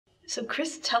So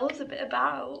Chris, tell us a bit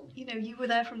about, you were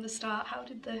there from the start. How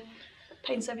did the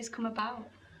pain service come about?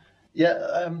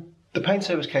 Yeah, the pain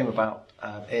service came about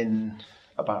in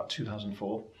about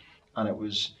 2004, and it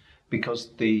was because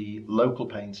the local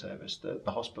pain service,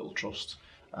 the hospital trust,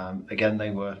 again they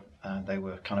were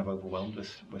kind of overwhelmed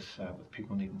with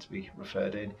people needing to be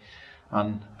referred in,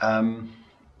 and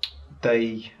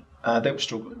they were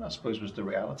struggling, I suppose, was the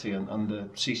reality, and the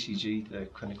CCG, the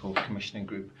Clinical Commissioning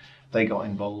Group, they got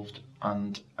involved,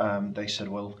 and they said,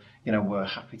 well, we're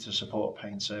happy to support a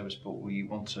pain service, but we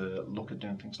want to look at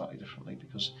doing things slightly differently,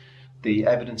 because the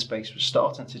evidence base was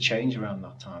starting to change around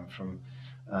that time from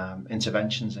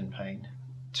interventions in pain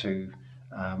to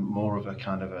more of a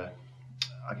kind of a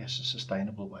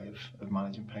sustainable way of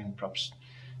managing pain, perhaps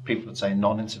people would say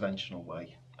non-interventional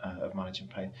way of managing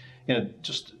pain.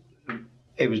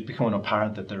 It was becoming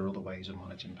apparent that there are other ways of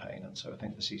managing pain, and so I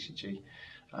think the CCG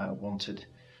wanted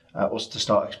us to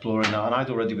start exploring that. And I'd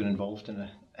already been involved in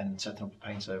setting up a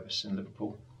pain service in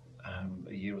Liverpool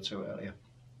a year or two earlier,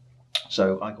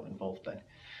 so I got involved then,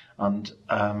 and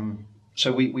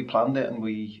so we planned it, and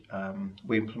we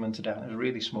implemented it. It was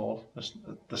really small at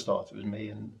the start. It was me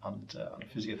and a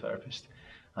physiotherapist,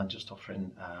 and just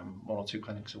offering 1 or 2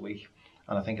 clinics a week.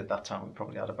 And I think at that time we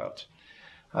probably had about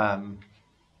I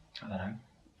don't know,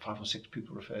 5 or 6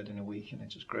 people referred in a week, and it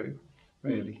just grew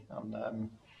really. And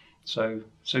so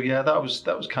yeah, that was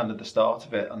kind of the start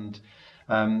of it. And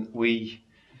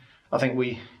I think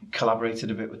we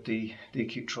collaborated a bit with the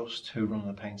Acute Trust, who run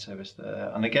the pain service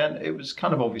there. And again, it was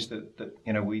kind of obvious that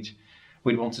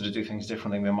we'd wanted to do things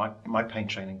differently. I mean, my pain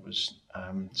training was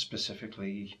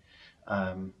specifically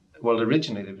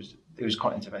originally it was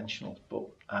quite interventional, but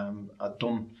I'd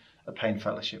done a pain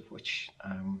fellowship, which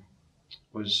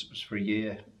was for a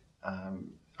year,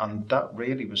 and that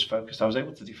really was focused. I was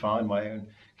able to define my own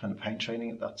kind of pain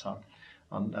training at that time,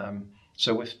 and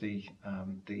so with the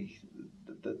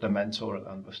mentor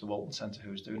and with the Walton Centre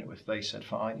who was doing it with, they said,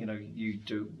 fine, you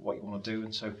do what you want to do.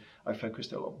 And so I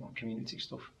focused a lot more on community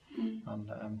stuff,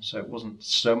 and so it wasn't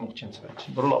so much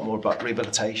intervention, but a lot more about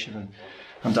rehabilitation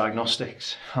and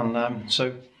diagnostics, and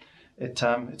so it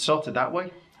started that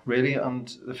way really.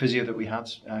 And the physio that we had,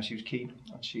 she was keen,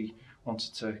 and she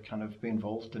wanted to kind of be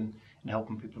involved in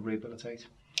helping people rehabilitate.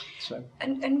 So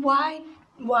and why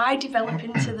develop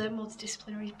into the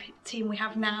multidisciplinary team we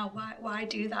have now? Why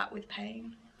do that with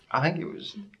pain? I think it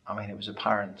was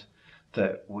apparent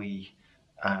that we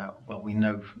know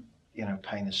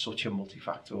pain is such a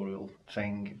multifactorial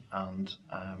thing, and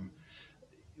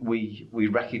we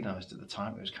recognised at the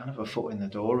time it was kind of a foot in the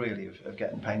door really of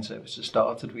getting pain services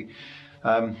started. We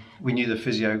knew the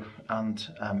physio and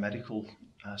medical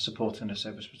support in the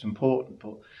service was important,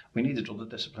 but we needed other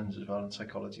disciplines as well, and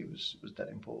psychology was dead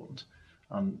important,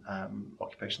 and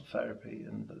occupational therapy,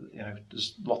 and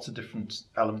there's lots of different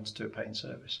elements to a pain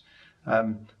service.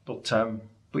 But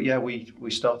yeah,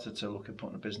 we started to look at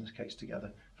putting a business case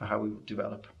together for how we would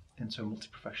develop into a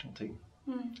multi-professional team,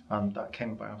 and that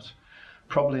came about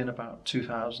probably in about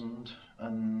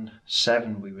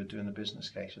 2007. We were doing the business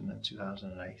case, and then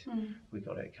 2008 we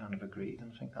got it kind of agreed,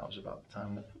 and I think that was about the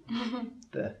time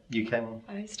that you came on.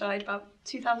 I started about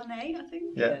 2008, I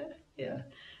think. Yeah.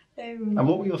 And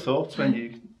what were your thoughts when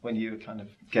you were kind of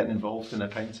getting involved in a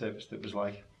pain service that was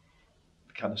like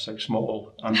kind of so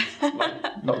small and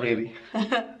like, not really,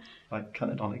 like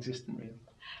kind of non-existent really?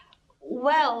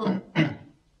 Well,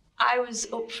 I was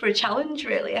up for a challenge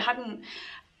really.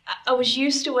 I was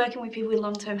used to working with people with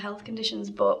long-term health conditions,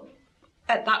 but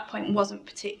at that point wasn't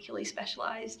particularly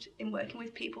specialised in working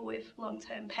with people with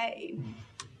long-term pain.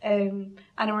 And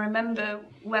I remember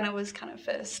when I was kind of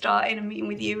first starting and meeting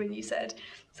with you, and you said,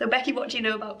 so Becky, what do you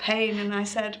know about pain? And I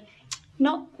said,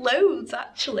 not loads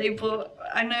actually, but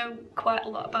I know quite a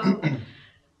lot about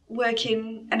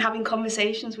working and having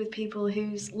conversations with people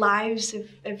whose lives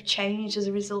have changed as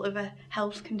a result of a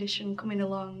health condition coming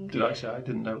along. Did I say I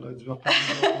didn't know loads about pain?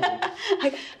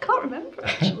 I can't remember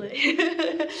actually.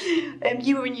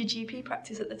 You were in your GP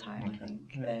practice at the time, I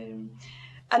think. Yeah.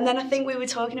 And then I think we were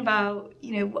talking about,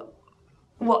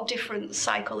 what difference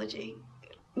psychology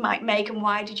might make, and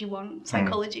why did you want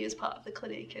psychology as part of the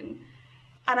clinic? And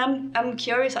I'm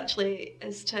curious actually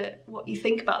as to what you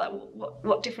think about that.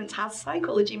 What difference has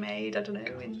psychology made? I don't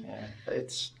know. Yeah,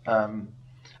 it's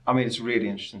it's really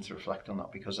interesting to reflect on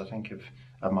that, because I think of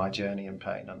my journey in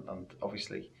pain, and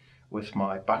obviously with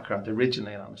my background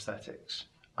originally in anaesthetics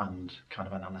and kind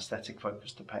of an anaesthetic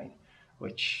focus to pain,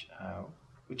 which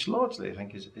largely I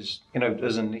think is as an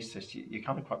anaesthetist you're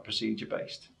kind of quite procedure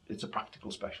based. It's a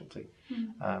practical specialty,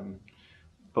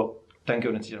 but then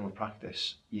going into general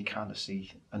practice, you kind of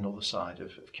see another side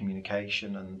of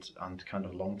communication and kind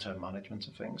of long-term management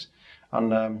of things.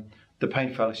 And the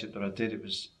pain fellowship that I did, it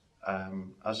was,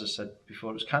 as I said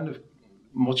before, it was kind of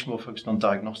much more focused on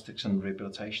diagnostics and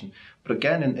rehabilitation. But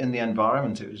again, in the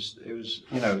environment, it was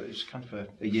kind of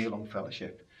a year-long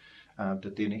fellowship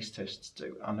that the anaesthetists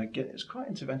do. And again, it's quite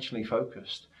interventionally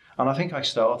focused. And I think I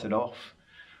started off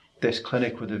this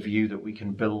clinic with a view that we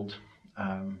can build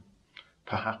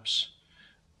perhaps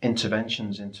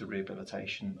interventions into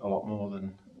rehabilitation a lot more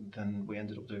than we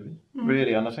ended up doing,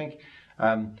 really. And I think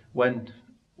when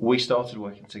we started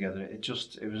working together, it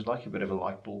was like a bit of a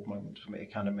light bulb moment for me.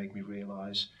 It kind of made me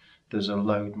realise there's a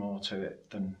load more to it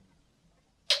than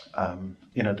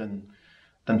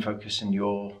focusing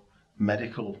your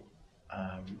medical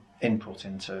input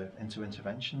into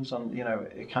interventions. And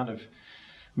it kind of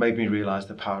made me realise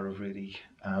the power of really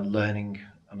learning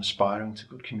and aspiring to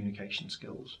good communication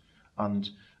skills and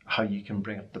how you can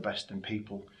bring up the best in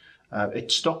people. It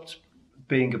stopped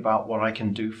being about what I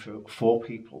can do for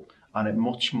people, and it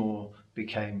much more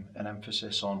became an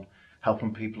emphasis on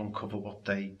helping people uncover what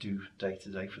they do day to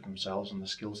day for themselves and the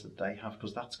skills that they have,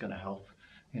 because that's going to help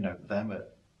them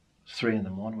at 3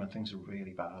 a.m. when things are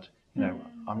really bad.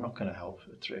 I'm not going to help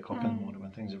at 3 o'clock in the morning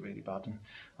when things are really bad.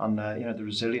 And the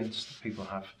resilience that people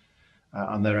have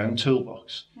and their own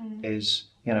toolbox is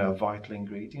a vital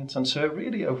ingredient. And so it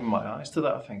really opened my eyes to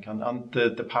that, I think, and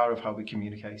the power of how we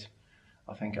communicate.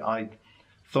 I think I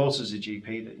thought as a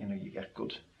GP that you get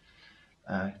good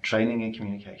training in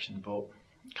communication, but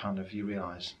kind of you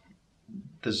realise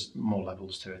there's more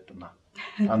levels to it than that.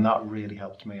 And that really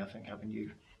helped me, I think, having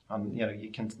you. And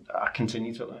I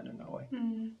continue to learn in that way.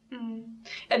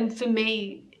 And for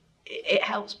me, it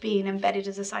helps being embedded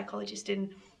as a psychologist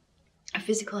in a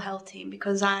physical health team,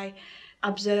 because I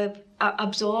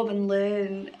absorb and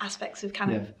learn aspects of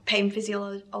kind of pain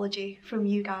physiology from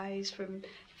you guys, from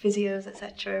physios,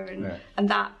 etc. And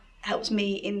that helps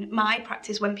me in my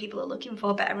practice when people are looking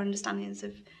for better understandings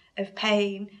of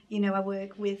pain. I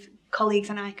work with colleagues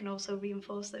and I can also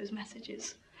reinforce those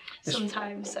messages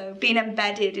sometimes. So being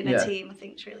embedded in a team, I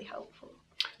think, is really helpful.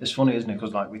 It's funny, isn't it?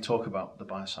 Because we talk about the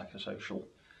biopsychosocial,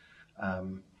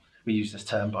 we use this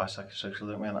term biopsychosocial,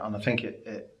 don't we? And I think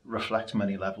it reflects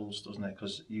many levels, doesn't it?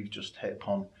 Because you've just hit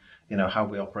upon, how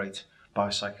we operate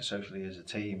biopsychosocially as a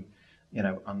team,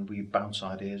 and we bounce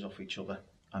ideas off each other.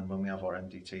 And when we have our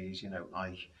MDTs,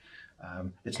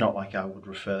 it's not like I would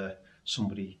refer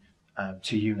somebody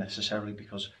to you necessarily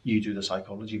because you do the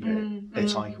psychology bit.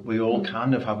 It's like we all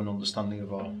kind of have an understanding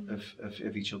of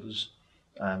of each other's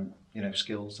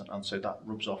skills, and so that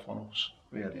rubs off on us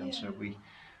really. And so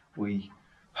we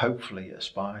hopefully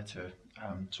aspire to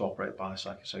operate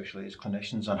biopsychosocially as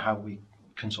clinicians, and how we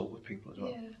consult with people as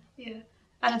well.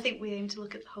 And I think we aim to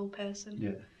look at the whole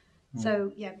person.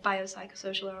 So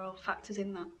biopsychosocial are all factors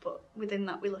in that, but within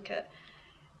that we look at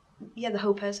the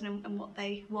whole person and what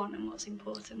they want and what's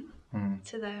important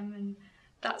to them, and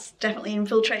that's definitely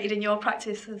infiltrated in your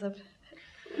practice, as I've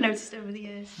noticed over the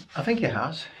years. I think it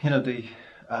has.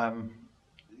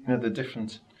 The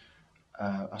different,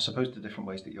 I suppose the different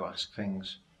ways that you ask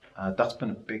things. That's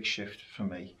been a big shift for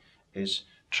me, is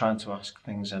trying to ask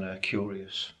things in a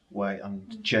curious way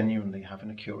and genuinely having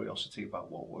a curiosity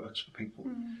about what works for people.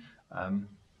 And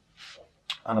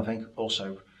I think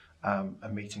also a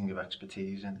meeting of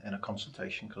expertise in a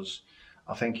consultation, because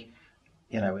I think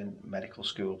in medical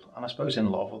school, and I suppose in a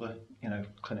lot of other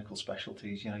clinical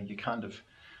specialties, you kind of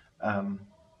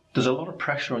there's a lot of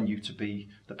pressure on you to be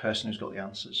the person who's got the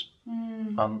answers.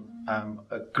 And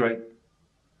a great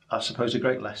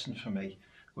lesson for me,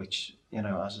 which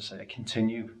as I say, I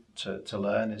continue to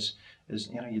learn, is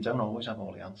you don't always have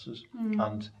all the answers,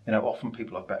 and often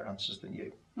people have better answers than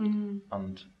you.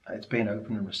 And it's being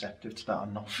open and receptive to that,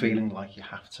 and not feeling like you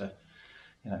have to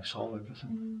solve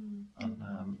everything.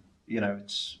 And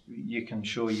it's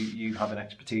you have an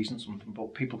expertise in something,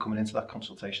 but people coming into that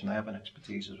consultation, they have an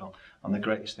expertise as well, and the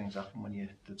greatest things happen when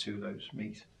the two of those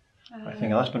meet. I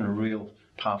think that's been a real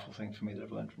powerful thing for me that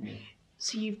I've learned from you.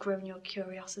 So you've grown your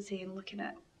curiosity in looking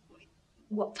at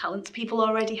what talents people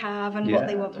already have and what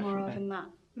they want more of, and that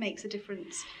makes a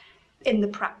difference in the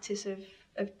practice of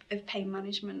pain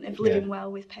management, of living well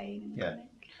with pain.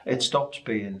 It stops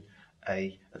being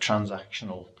a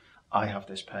transactional, I have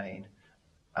this pain,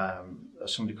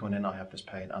 somebody coming in, I have this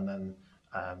pain, and then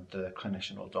the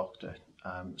clinician or doctor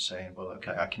saying, well,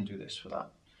 okay, I can do this for that.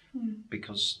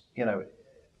 Because,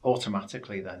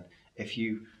 automatically then,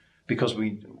 because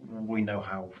we know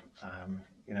how,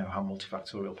 how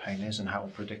multifactorial pain is and how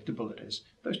unpredictable it is,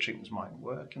 those treatments mightn't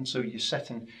work. And so you're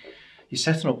you're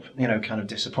setting up, kind of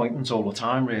disappointments all the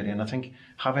time, really. And I think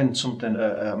having something,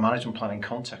 a management plan in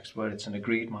context where it's an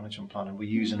agreed management plan and we're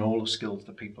using all the skills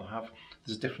that people have,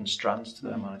 there's different strands to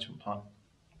their management plan.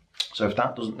 So if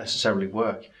that doesn't necessarily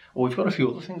work, or we've got a few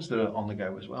other things that are on the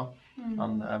go as well.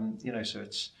 And, so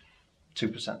it's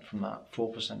 2% from that,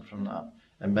 4% from that,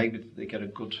 and maybe they get a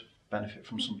good benefit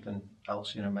from something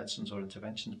else, medicines or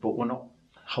interventions, but we're not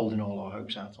holding all our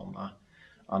hopes out on that.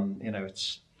 And,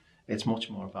 it's much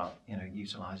more about,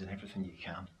 utilising everything you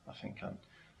can, I think, and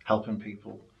helping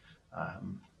people,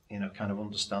 kind of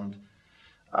understand,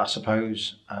 I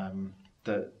suppose,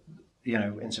 that,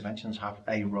 interventions have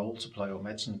a role to play, or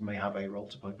medicines may have a role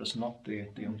to play, but it's not the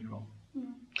only role.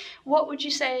 What would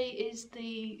you say is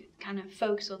the kind of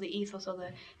focus or the ethos or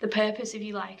the purpose, if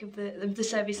you like, of the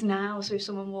service now? So if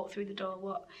someone walked through the door,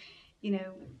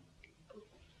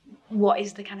 what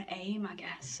is the kind of aim, I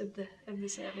guess, of the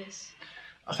service?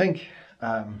 I think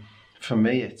for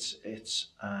me, it's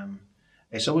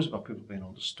always about people being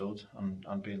understood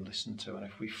and being listened to. And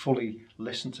if we fully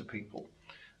listen to people,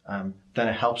 then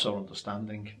it helps our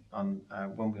understanding. And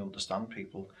when we understand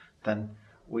people, then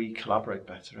we collaborate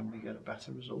better and we get a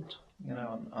better result.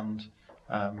 And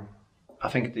I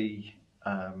think the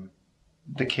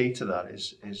key to that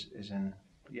is in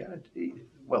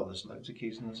there's loads of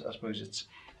keys, and I suppose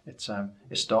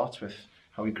it starts with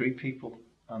how we greet people,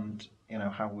 and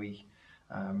how we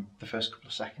the first couple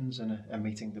of seconds in a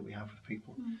meeting that we have with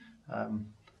people.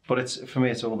 But for me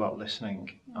it's all about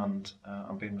listening and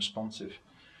being responsive.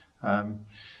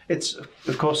 It's,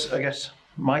 of course, I guess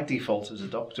my default as a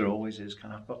doctor always is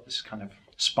I've got this kind of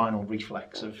spinal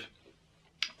reflex of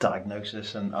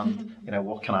diagnosis and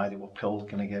what can I do, what pill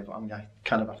can I give? I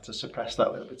kind of have to suppress that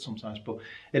a little bit sometimes, but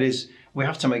we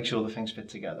have to make sure the things fit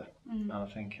together. And I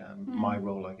think my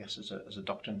role, I guess, as a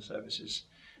doctor in the service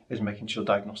is making sure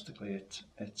diagnostically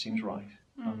it seems right,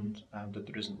 and that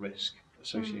there isn't risk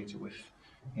associated with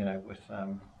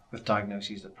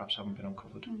diagnoses that perhaps haven't been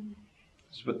uncovered.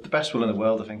 But the best will in the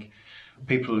world, I think,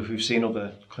 people who've seen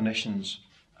other clinicians,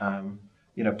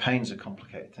 pain's a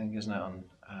complicated thing, isn't it?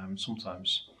 And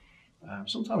sometimes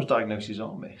diagnoses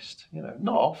are missed.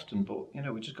 Not often, but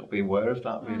we just got to be aware of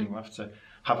that. Really, we have to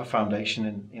have a foundation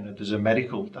in. There's a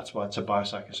medical. That's why it's a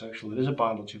biopsychosocial. There is a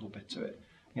biological bit to it.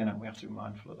 We have to be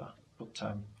mindful of that. But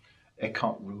it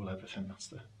can't rule everything. That's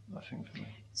the thing for me.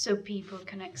 So people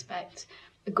can expect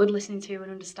a good listening to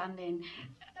and understanding,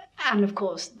 and of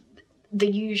course, the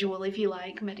usual, if you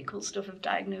like, medical stuff of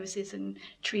diagnosis and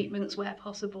treatments where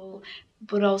possible,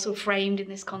 but also framed in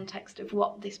this context of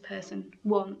what this person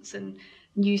wants, and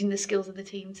using the skills of the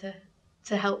team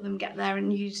to help them get there,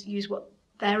 and use what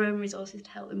their own resources to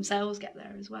help themselves get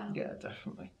there as well. Yeah,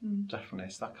 definitely. Definitely.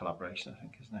 It's that collaboration, I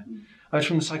think, isn't it? And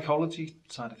from the psychology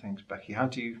side of things, Becky, how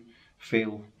do you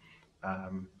feel,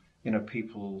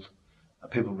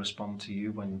 people respond to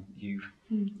you when you,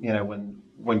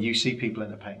 when you see people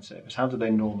in a pain service? How do they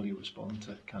normally respond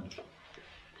to kind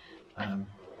of...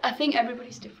 I think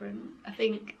everybody's different. I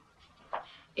think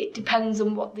it depends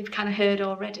on what they've kind of heard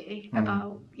already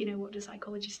about, what do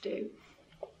psychologists do.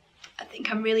 I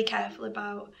think I'm really careful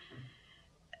about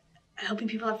helping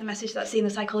people have the message that seeing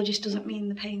the psychologist doesn't mean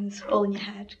the pain's all in your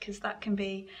head, because that can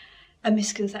be a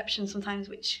misconception sometimes,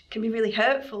 which can be really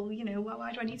hurtful.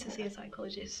 Why do I need to see a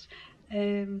psychologist?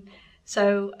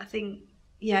 So I think,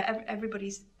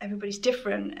 everybody's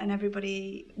different, and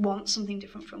everybody wants something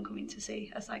different from coming to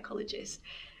see a psychologist,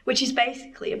 which is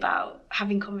basically about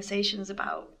having conversations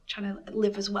about trying to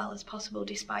live as well as possible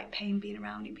despite pain being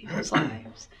around in people's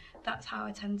lives. That's how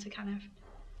I tend to kind of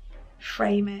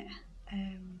frame it,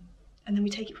 and then we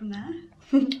take it from there.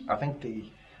 I think the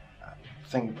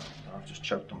thing, I've just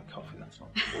choked on my coffee, that's not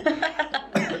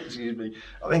excuse me.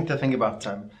 I think the thing about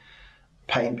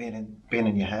pain being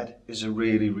in your head is a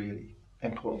really, really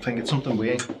important thing. It's something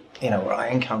I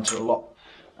encounter a lot,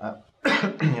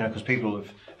 because people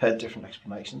have heard different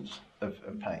explanations of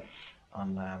pain,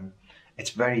 and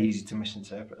it's very easy to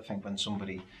misinterpret. I think when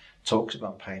somebody talks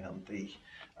about pain and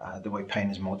the way pain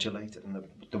is modulated and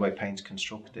the way pain's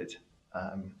constructed,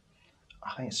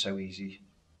 I think it's so easy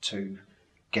to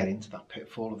get into that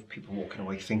pitfall of people walking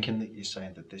away thinking that you're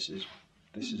saying that this is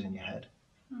in your head.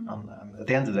 And at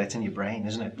the end of the day, it's in your brain,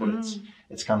 isn't it? But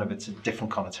it's a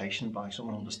different connotation by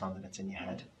someone understanding it's in your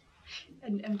head.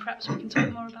 And perhaps we can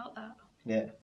talk more about that. Yeah.